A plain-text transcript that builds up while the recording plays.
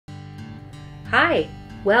Hi,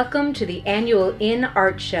 welcome to the annual In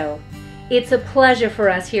Art Show. It's a pleasure for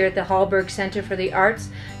us here at the Hallberg Center for the Arts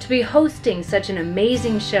to be hosting such an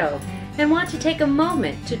amazing show and want to take a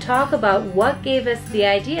moment to talk about what gave us the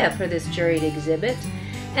idea for this juried exhibit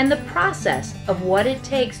and the process of what it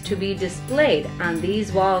takes to be displayed on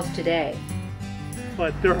these walls today.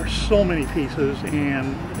 But there are so many pieces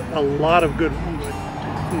and a lot of good ones,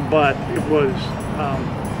 but it was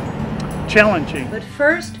challenging. But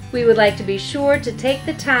first, we would like to be sure to take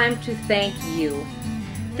the time to thank you.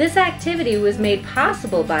 This activity was made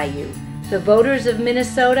possible by you, the voters of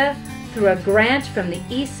Minnesota, through a grant from the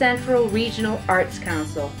East Central Regional Arts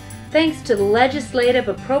Council, thanks to legislative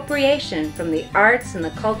appropriation from the Arts and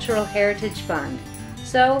the Cultural Heritage Fund.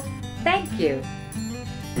 So, thank you.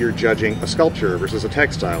 You're judging a sculpture versus a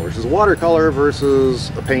textile versus a watercolor versus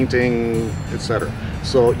a painting, etc.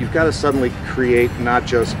 So you've got to suddenly create not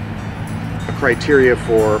just a criteria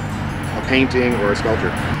for a painting or a sculpture.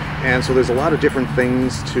 And so there's a lot of different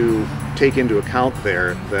things to take into account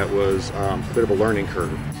there that was a bit of a learning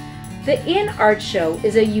curve. The In Art Show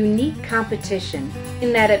is a unique competition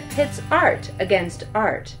in that it pits art against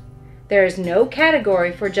art. There is no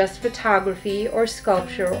category for just photography or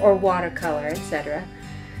sculpture or watercolor, etc.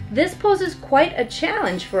 This poses quite a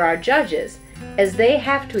challenge for our judges, as they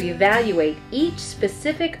have to evaluate each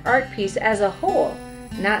specific art piece as a whole,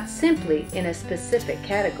 not simply in a specific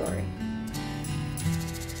category.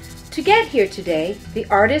 To get here today, the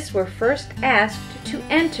artists were first asked to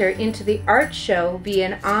enter into the art show via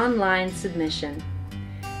an online submission.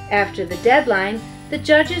 After the deadline, the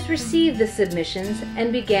judges received the submissions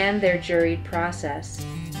and began their juried process.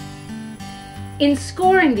 In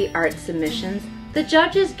scoring the art submissions, the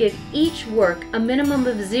judges give each work a minimum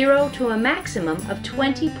of 0 to a maximum of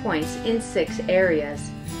 20 points in 6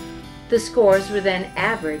 areas. The scores were then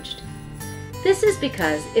averaged. This is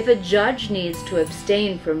because if a judge needs to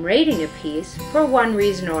abstain from rating a piece for one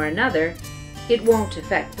reason or another, it won't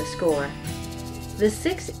affect the score. The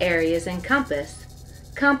 6 areas encompass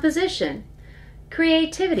composition,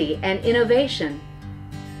 creativity and innovation,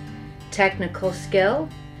 technical skill,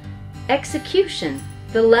 execution,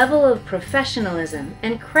 the level of professionalism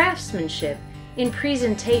and craftsmanship in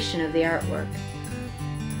presentation of the artwork,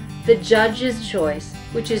 the judge's choice,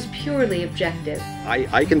 which is purely objective.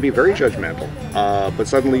 I can be very judgmental, but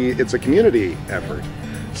suddenly it's a community effort.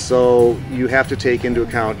 So you have to take into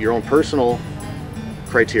account your own personal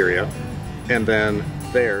criteria and then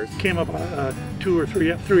theirs. Came up 2 or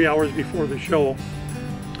 3 hours before the show,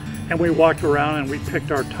 and we walked around and we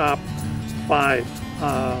picked our top 5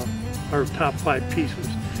 pieces.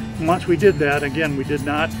 And once we did that, again, we did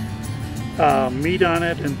not meet on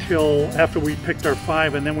it until after we picked our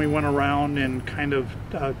 5, and then we went around and kind of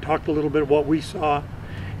talked a little bit what we saw.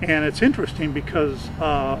 And it's interesting because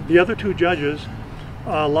the other 2 judges,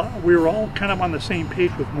 we were all kind of on the same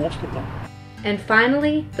page with most of them. And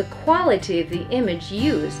finally, the quality of the image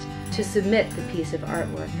used to submit the piece of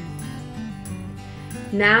artwork.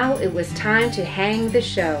 Now it was time to hang the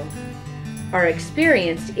show. Our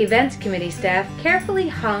experienced events committee staff carefully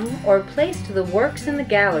hung or placed the works in the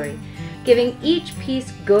gallery, giving each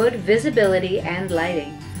piece good visibility and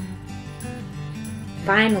lighting.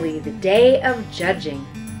 Finally, the day of judging.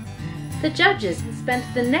 The judges spent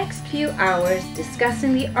the next few hours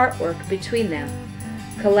discussing the artwork between them,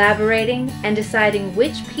 collaborating and deciding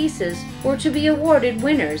which pieces were to be awarded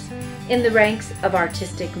winners in the ranks of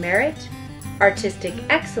artistic merit, artistic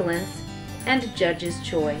excellence, and judge's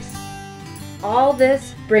choice. All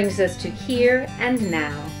this brings us to here and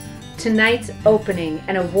now, tonight's opening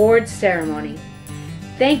and awards ceremony.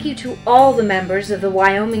 Thank you to all the members of the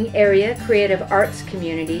Wyoming area creative arts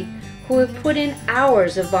community who have put in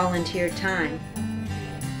hours of volunteer time.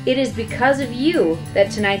 It is because of you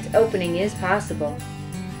that tonight's opening is possible.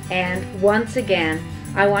 And once again,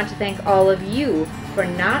 I want to thank all of you for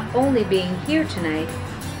not only being here tonight,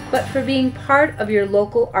 but for being part of your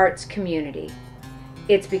local arts community.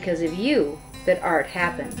 It's because of you that art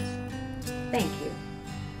happens. Thank you.